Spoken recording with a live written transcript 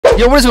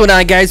Yo, what is going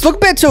on, guys? Welcome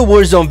back to a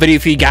Warzone video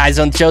for you guys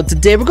on the show.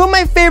 Today we're going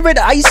my favorite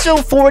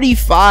ISO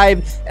 45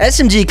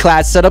 SMG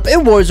class setup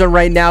in Warzone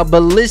right now. But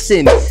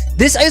listen,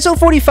 this ISO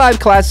 45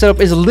 class setup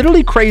is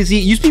literally crazy.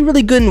 It used to be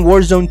really good in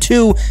Warzone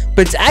 2,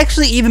 but it's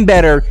actually even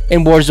better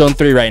in Warzone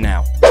 3 right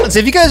now. So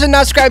if you guys are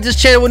not subscribed to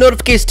this channel with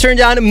notifications turned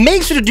on,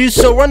 make sure to do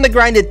so. We're on the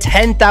grind to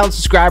 10,000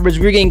 subscribers.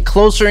 We're getting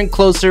closer and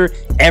closer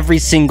every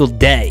single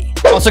day.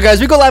 Also, guys,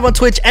 we go live on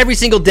Twitch every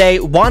single day,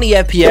 1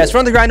 FPS. We're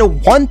on the grind to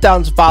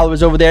 1,000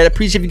 followers over there. I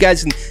appreciate if you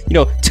guys can,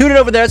 tune it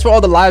over there. That's where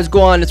all the lives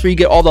go on. That's where you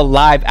get all the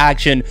live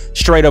action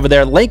straight over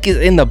there. Link is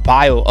in the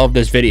bio of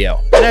this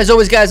video. And as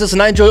always, guys, listen,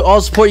 I enjoy all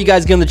the support you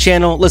guys give on the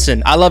channel.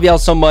 Listen, I love y'all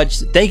so much.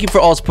 Thank you for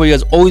all the support you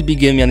guys always be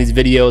giving me on these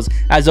videos.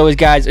 As always,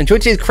 guys, enjoy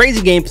today's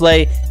crazy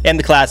gameplay and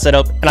the class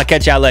setup, and I'll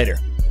catch y'all later.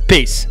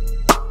 Peace.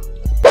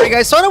 Alright,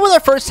 guys, starting with our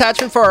first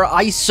attachment for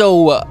our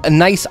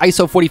nice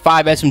ISO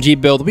 45 SMG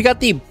build. We got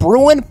the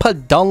Bruin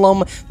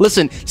Pedulum.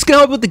 Listen, it's gonna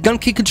help with the gun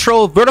kick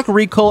control, vertical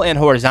recoil, and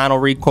horizontal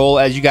recoil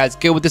as you guys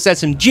get with this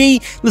SMG.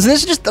 Listen,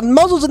 this is just the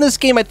muzzles in this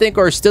game I think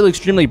are still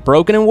extremely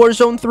broken in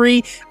Warzone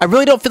 3. I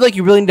really don't feel like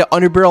you really need to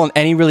underbarrel on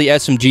any really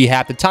SMG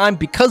half the time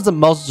because the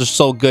muzzles are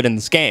so good in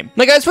this game.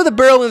 Now, guys, for the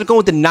barrel, we're going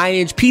with the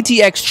 9-inch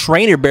PTX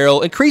trainer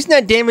barrel, increasing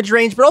that damage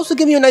range, but also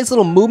giving you a nice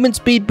little movement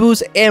speed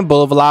boost and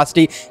bullet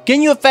velocity,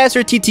 getting you a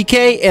faster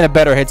TTK and a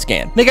better hit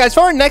scan. Now, guys,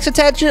 for our next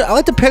attachment, I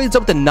like to pair these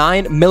up with the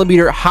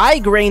 9mm high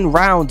grain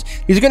rounds.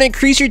 These are going to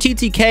increase your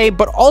TTK,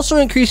 but also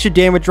increase your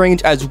damage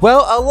range as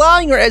well,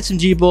 allowing your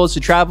SMG bullets to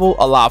travel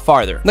a lot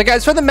farther. Now,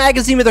 guys, for the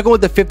magazine, they're going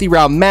with the 50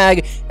 round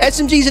mag.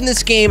 SMGs in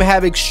this game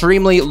have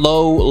extremely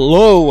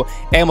low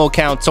ammo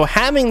count, so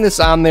having this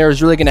on there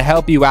is really going to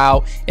help you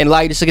out and allow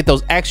you just to get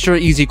those extra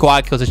easy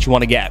quad kills that you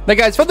want to get. Now,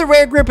 guys, for the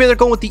rear grip, they're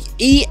going with the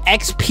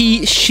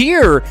EXP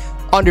sheer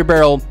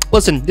underbarrel.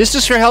 Listen, this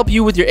is to help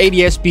you with your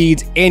ADS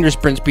speeds and your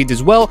sprint speeds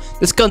as well.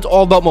 This gun's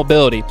all about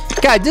mobility.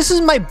 Guys, this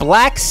is my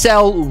Black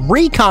Cell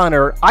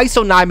Reconner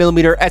ISO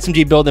 9mm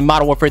SMG build in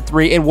Modern Warfare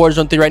 3 and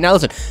Warzone 3 right now.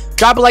 Listen,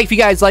 drop a like if you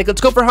guys like.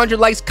 Let's go for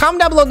 100 likes.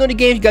 Comment down below, know the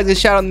game. You guys get a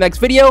shout out in the next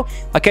video.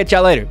 I'll catch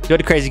y'all later. Do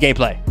the crazy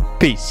gameplay.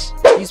 Peace.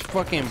 He's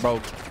fucking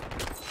broke.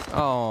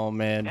 Oh,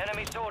 man.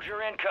 Enemy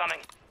soldier incoming.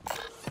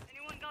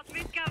 Anyone got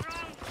mid-cap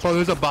round? Oh,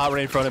 there's a bot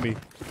right in front of me.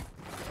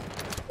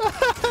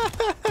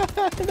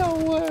 No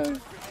way.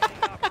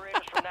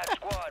 Operators from that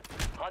squad.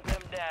 Hunt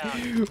them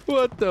down.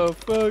 What the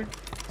fuck?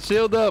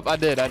 Shield up. I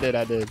did.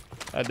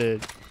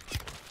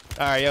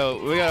 Alright,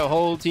 yo, we got a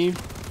whole team.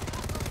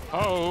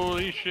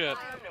 Holy shit.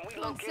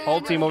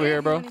 Whole team over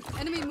here, bro.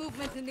 Enemy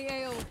movement in the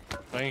AO.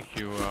 Thank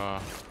you.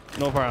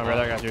 No problem,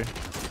 brother. I got you.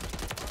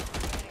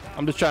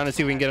 I'm just trying to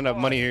see if we can get enough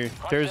money here.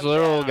 There's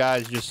little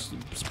guys just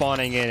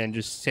spawning in and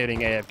just sitting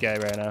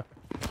AFK right now.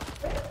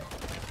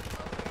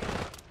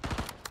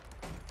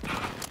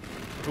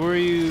 Who are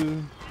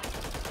you?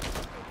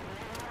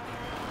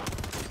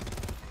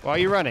 Why are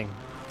you running?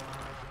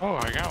 Oh,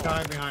 I got one.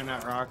 Guy behind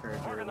that rocker.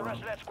 Marking the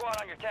rest of that squad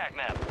on your tac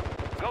map.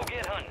 Go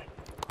get hunting.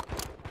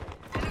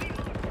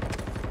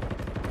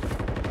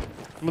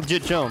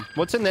 Legit chum.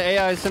 What's in the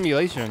AI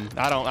simulation?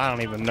 I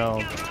don't even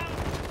know.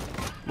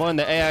 What in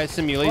the AI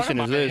simulation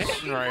is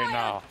this? Right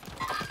now.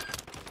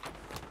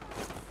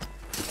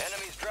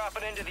 Enemies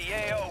dropping into the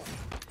AO.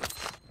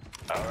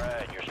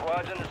 Alright, your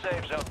squad's in the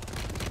safe zone.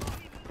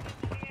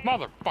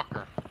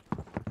 Motherfucker.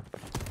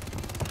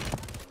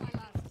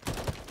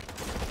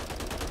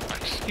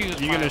 Excuse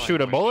me. You gonna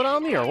shoot a bullet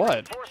on me or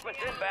what? Reinforcements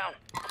inbound.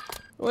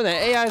 What in the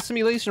AI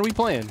simulation are we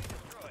playing?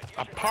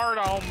 Apart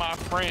on my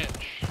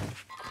French.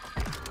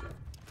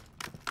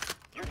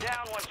 You're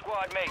down one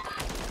squad mate.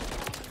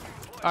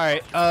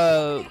 Alright,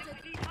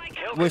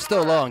 we're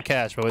still low on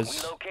cash, We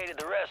boys. located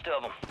the rest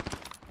of them.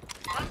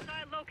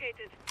 Hostile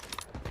located.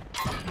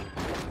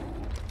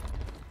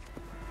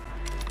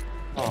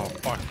 Oh,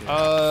 fuck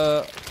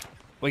yeah.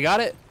 We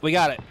got it? We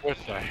got it. With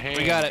the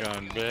we got it.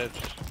 handgun, bitch.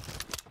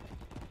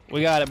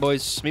 We got it,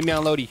 boys. Meet me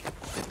on Lodi.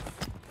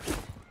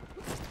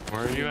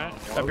 Where are you at?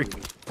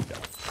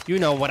 You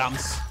know what I'm...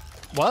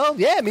 Well,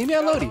 yeah, meet me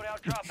on Lodi.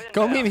 Loadout drop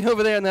Go inbound. meet me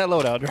over there in that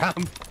loadout drop.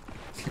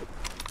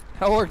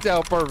 That worked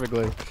out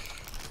perfectly.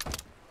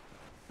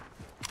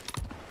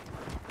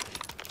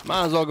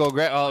 Might as well go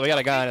grab... Oh, we got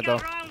a guy in it,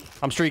 though.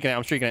 I'm streaking it.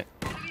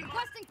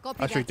 Requesting copy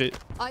I streaked it.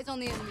 Eyes on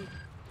the enemy.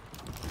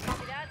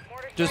 Copy that.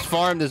 Mortar Just strike.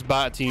 farm this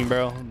bot team,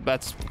 bro.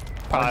 That's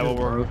probably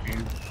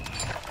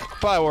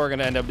what we're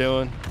gonna end up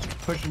doing.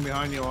 Pushing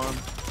behind you on.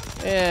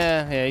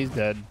 Yeah, he's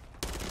dead.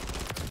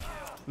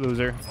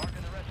 Loser.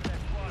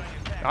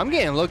 I'm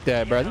getting looked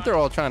at, bro. I think they're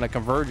all trying to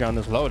converge on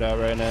this loadout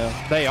right now.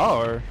 They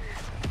are.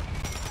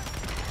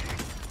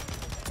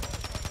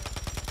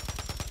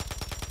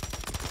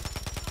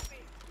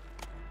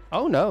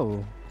 Oh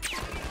no.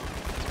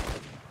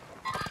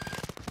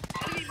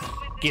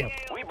 Get him.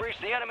 We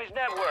breached the enemy's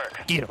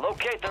network. Get 'em.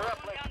 Locate their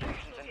uplink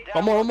stations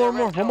and One more,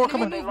 download their one more intel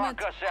coming. before they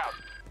lock us out.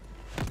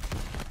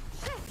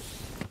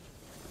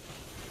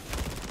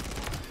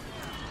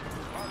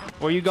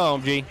 Where you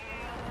going, G?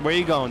 Where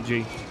you going,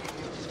 G?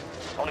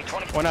 Only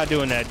 20. We're not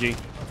doing that, G.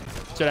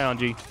 Sit down,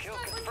 G. Kill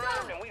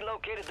confirmed, and we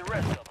located the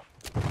rest of them.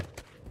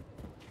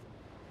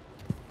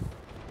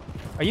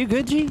 Are you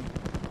good, G?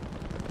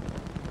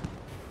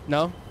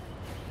 No?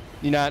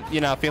 You're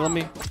not feeling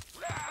me?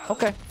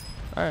 Okay.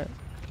 Alright.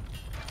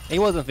 He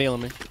wasn't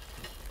feeling me.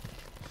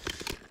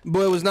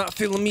 Boy was not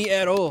feeling me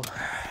at all.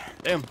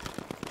 Damn.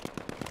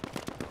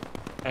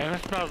 And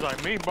it smells like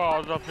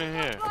meatballs up in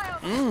here.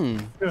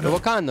 Mmm.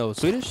 What kind though?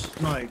 Swedish?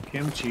 Like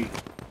kimchi.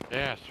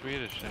 Yeah,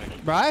 Swedish thing.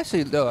 Bro,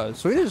 actually,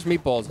 Swedish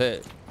meatballs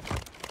hit.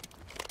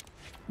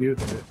 You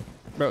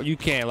Bro, you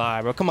can't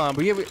lie, bro. Come on,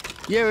 bro. You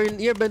ever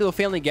been to a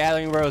family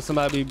gathering, bro?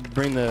 Somebody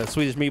bring the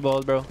Swedish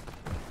meatballs, bro.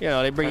 You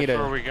know, they bring That's you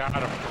where the we got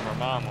them from our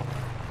mama.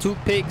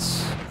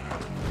 toothpicks,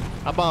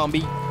 a bomb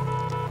beat.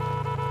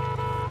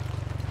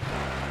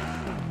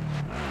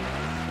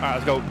 Alright,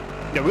 let's go.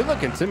 Yeah, we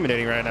look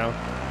intimidating right now.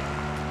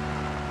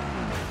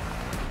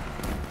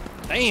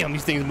 Damn,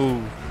 these things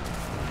move.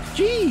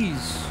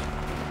 Jeez.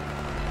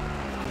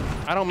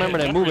 I don't remember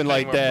them moving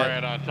like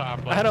that.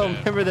 I don't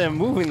remember them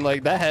moving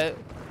like that.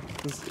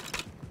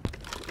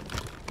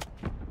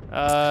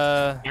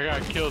 I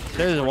got killed.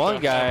 There's one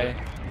guy.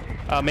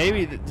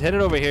 Maybe hit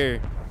it over here.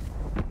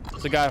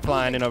 There's a guy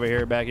flying in over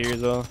here, back here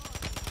as well.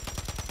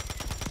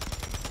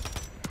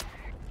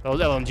 Those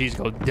LMGs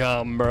go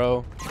dumb,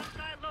 bro.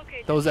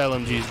 Those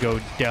LMGs go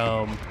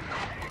dumb.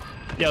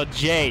 Yo,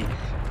 Jay.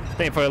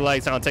 Thank you for the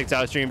likes on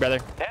TikTok stream, brother.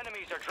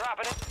 Enemies are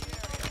dropping it.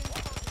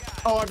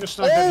 Oh, I just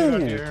sniped that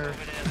dude here.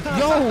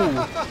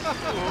 Yo!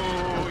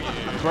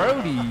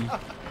 Brody.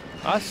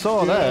 I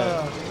saw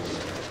that.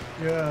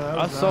 Yeah,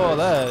 I saw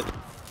that.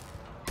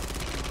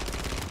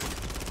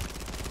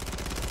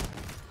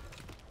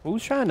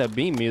 Who's trying to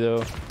beat me,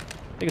 though? I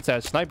think it's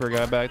that sniper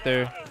guy back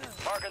there.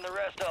 Marking the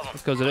rest of them.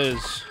 That's because it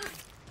is.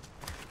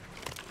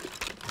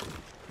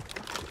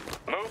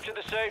 Move to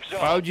the safe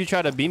zone. Why would you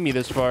try to beat me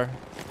this far?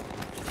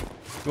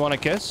 You want a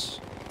kiss?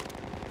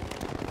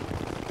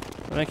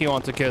 I think he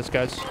wants a kiss,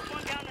 guys.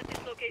 One down at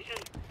this location.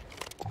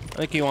 I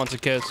think he wants a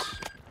kiss.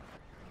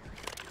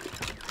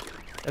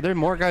 Are there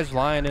more guys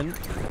lying in?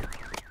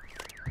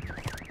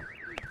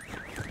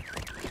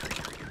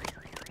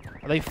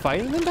 Are they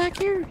fighting them back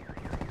here?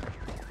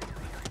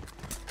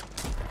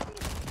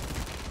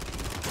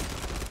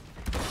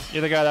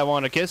 You're the guy that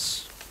wanted a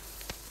kiss?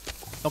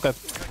 Okay.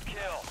 Good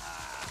kill.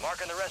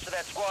 Marking the rest of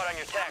that squad on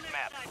your tac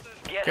map.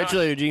 Get Catch you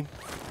later, G.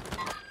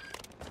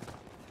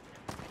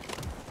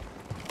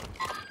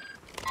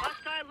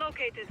 Hostile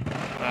located.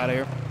 Out of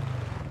here.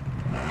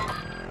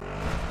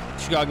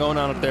 What you got going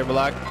on up there,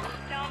 Black?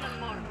 Down and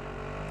marked.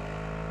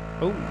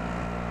 Oh.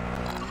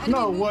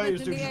 No Enemy way, movement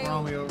this in dude the just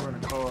AO. ran me over in a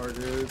car,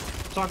 dude.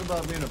 Talk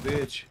about being a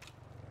bitch.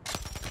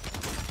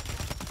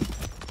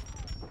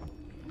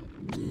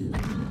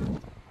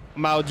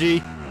 I'm out,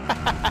 G.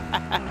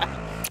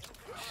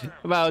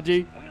 I'm out,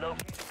 G.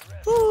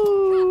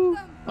 Woo.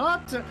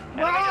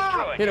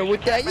 Wow. Hit him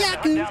with that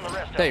Yaku.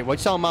 Hey, what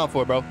you selling mine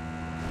for, bro?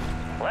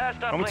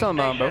 Last I'm uplink telling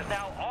mine, bro. station is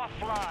now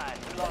offline.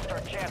 We lost our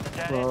chance at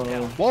that Bro.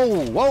 intel. Whoa,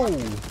 whoa,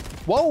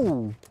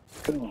 whoa.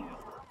 Marking the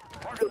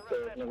rest of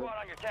that squad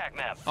on your tac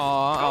map.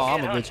 Oh,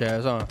 I'm a bitch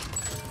ass, huh?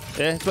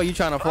 Yeah, that's why you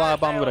trying to fly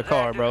up on me with a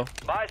car, bro.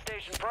 Buy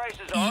station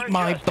prices are Eat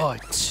my adjusted.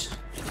 butt.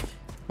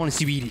 Want to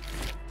see you eat it?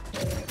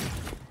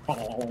 I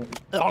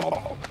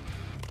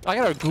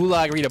got a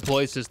gulag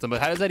redeploy system,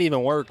 but how does that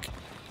even work?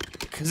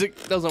 Because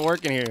it doesn't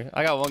work in here.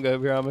 I got one guy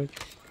here on me.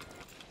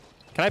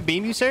 Can I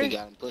beam you, sir? We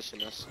got him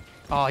pushing us.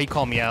 Oh, he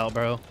called me out,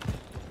 bro.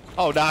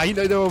 Oh, nah,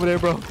 they're over there,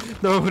 bro.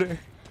 They're over there.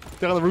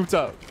 They're on the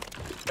rooftop.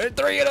 There's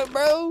 3 of them,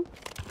 bro.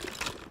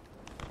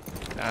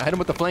 Nah, hit him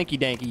with the flanky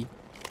danky.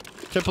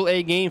 Triple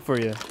A game for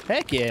you.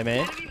 Heck yeah,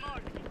 man. Enemy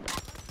marked.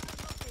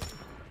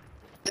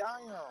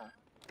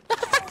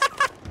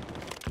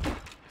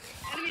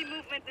 Enemy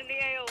movement in the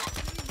AO.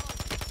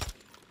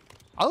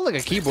 I look like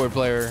a keyboard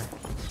player.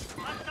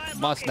 Hostile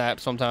My located. snap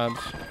sometimes.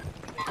 Hunt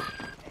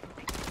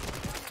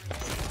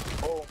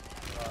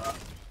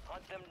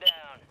them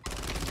down.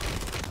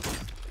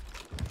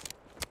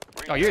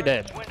 Oh, you're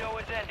dead. This window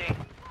is ending.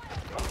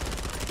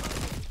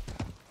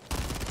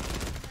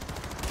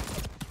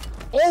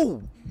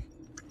 Oh!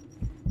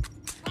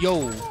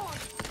 Yo.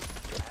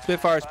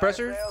 Spitfire's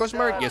pressure? Question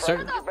mark? Yes, sir.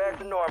 You're back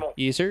to normal.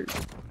 Yes, sir.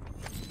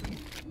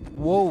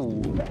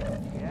 Whoa.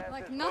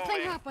 Like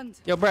nothing happened.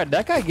 Yo, Brad,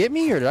 that guy get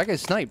me or did I get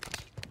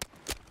sniped?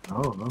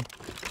 I don't know.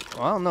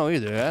 Well, I don't know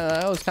either.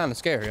 That was kind of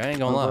scary. I ain't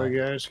gonna Oh, lie.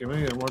 you asking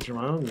me? I'm watching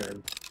my own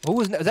game. Who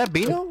was that?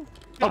 Bino?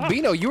 Oh,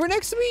 Bino, you were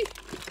next to me?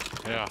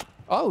 Yeah.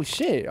 Oh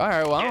shit. All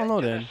right. Well, I don't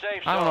know Get to the then.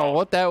 safe I don't know zone.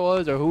 what that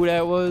was or who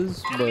that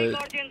was, Enemy but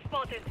guardian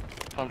spotted.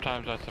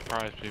 Sometimes I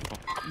surprise people.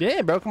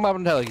 yeah, bro, come up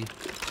and tell you.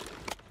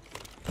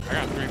 I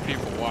got 3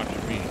 people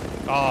watching me.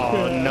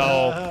 Oh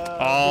no.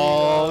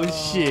 Oh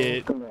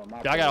shit.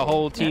 I got a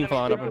whole team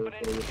flying up.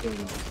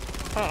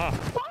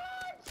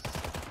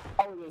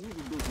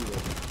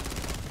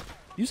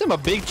 You said I'm a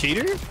big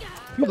cheater?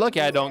 You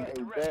lucky I don't.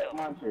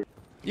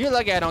 You're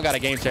lucky I don't got a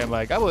game chat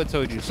mic. I would have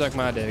told you to suck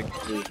my dick.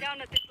 Down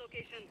at this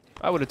location.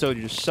 I would have told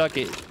you to suck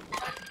it.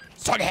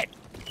 Suck it.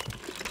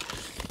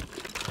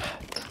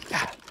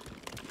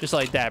 Just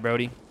like that,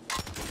 Brody.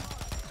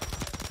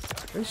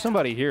 There's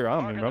somebody here. I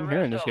don't remember. I'm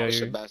hearing this guy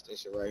There's a here. buy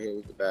station right here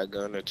with the bad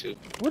gun or two.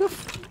 What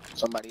if?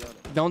 Somebody on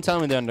it. Don't tell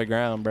me they're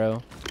underground,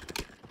 bro.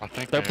 I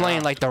think They're playing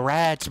are. like the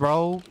rats,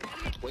 bro.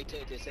 Wait till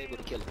it's able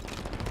to kill him.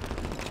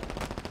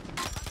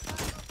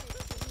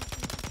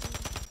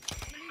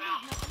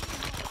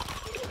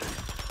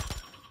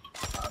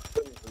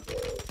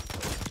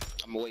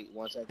 I'm gonna wait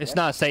 1 second. It's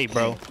not safe,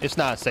 bro. It's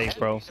not safe,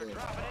 bro.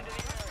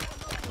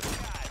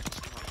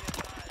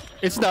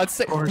 It's not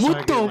safe. course What I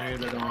get the?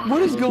 landed on,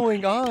 What is bro.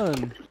 going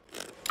on?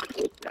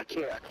 I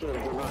can't do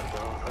it, bro. Load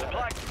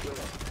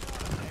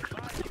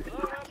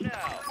up now.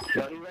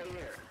 Yo, he right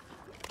here.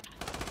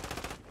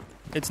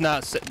 It's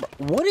not safe.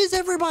 What is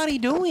everybody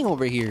doing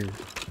over here?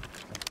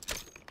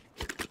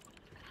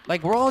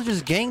 Like we're all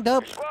just ganged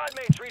up. Squad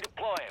mates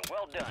redeploying.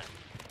 Well done.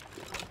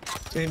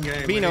 It's in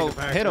game. Bino,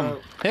 hit him.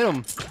 Hit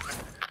him.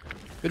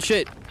 Good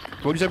shit.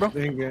 What'd you say, bro? It's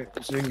in game.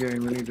 It's in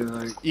game. We need to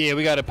like. Yeah,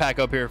 we gotta pack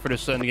up here for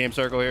this end game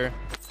circle here.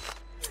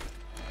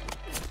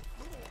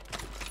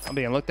 I'm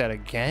being looked at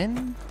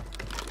again.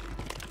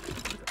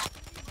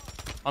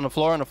 On the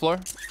floor, on the floor.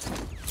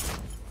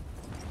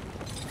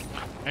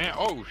 And,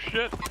 oh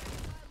shit!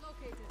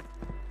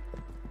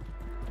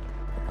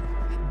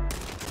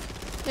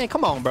 Hey,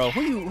 come on, bro.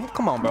 Who you?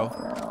 Come on,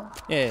 bro.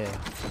 Yeah.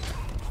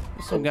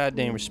 Some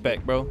goddamn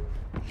respect, bro.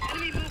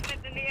 Enemy movement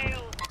in the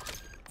AO.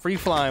 Free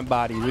flying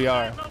bodies, we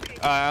are.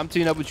 I'm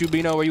teaming up with you,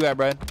 Bino. Where you at,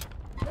 Brad?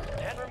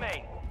 10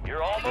 remain.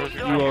 You're almost Those are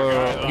done. You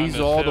guys are. on He's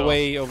this all the hill.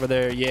 way over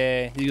there.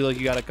 Yeah. You look.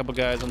 You got a couple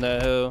guys on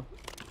that hill.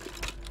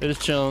 They're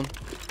just chilling.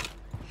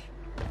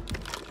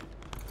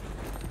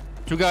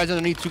 Two guys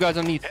underneath. Two guys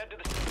underneath. Head to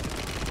the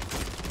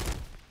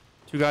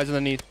Two guys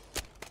underneath.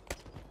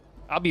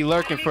 I'll be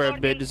lurking for a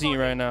bit to see you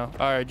right now.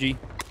 All right, G.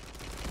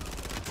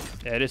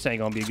 Yeah, this ain't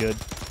gonna be good.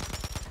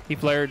 He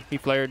flared. He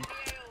flared.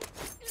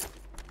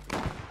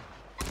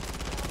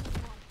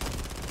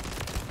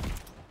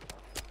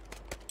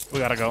 We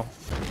gotta go.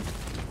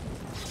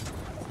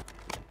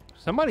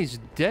 Somebody's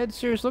dead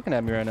serious looking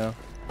at me right now.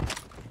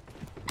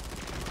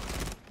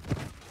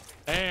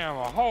 Damn,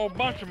 a whole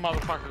bunch of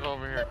motherfuckers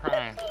over here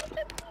crying.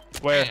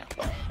 Where?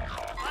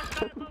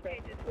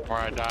 Where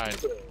I died.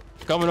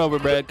 Coming over,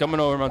 Brad. Coming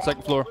over. I'm on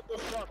second floor.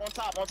 On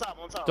top.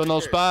 Still no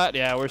spot?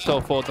 Yeah, we're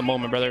so full at the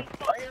moment, brother.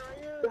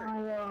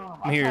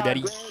 I'm here,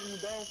 daddy.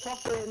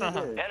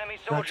 enemy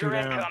soldier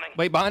down. incoming.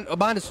 Wait, behind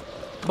us.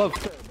 Above.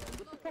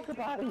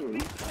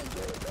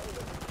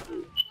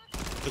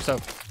 What's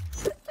up?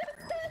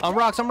 On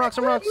rocks, on rocks,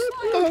 on rocks.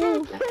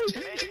 Oh. Made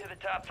it to the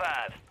top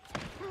 5.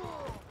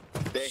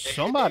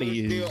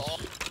 Somebody is.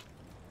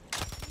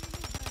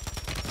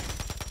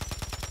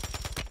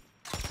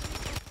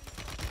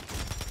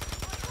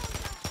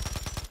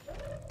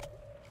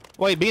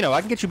 Wait, Bino, I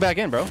can get you back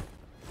in, bro.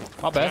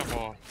 My bad. Yeah,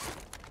 boy.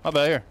 My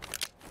bad here.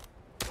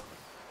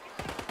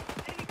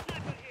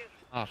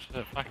 Oh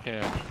shit, fuck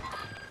yeah.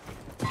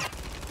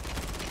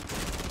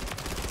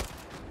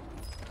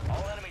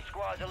 All enemy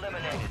squads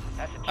eliminated.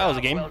 That's a job That was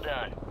a game. well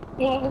done.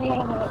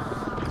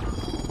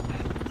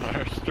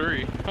 There's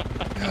 3.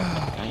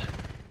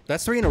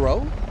 That's 3 in a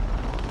row?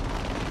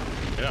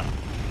 Yeah.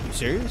 You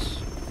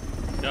serious?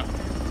 Yeah.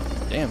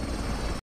 Damn.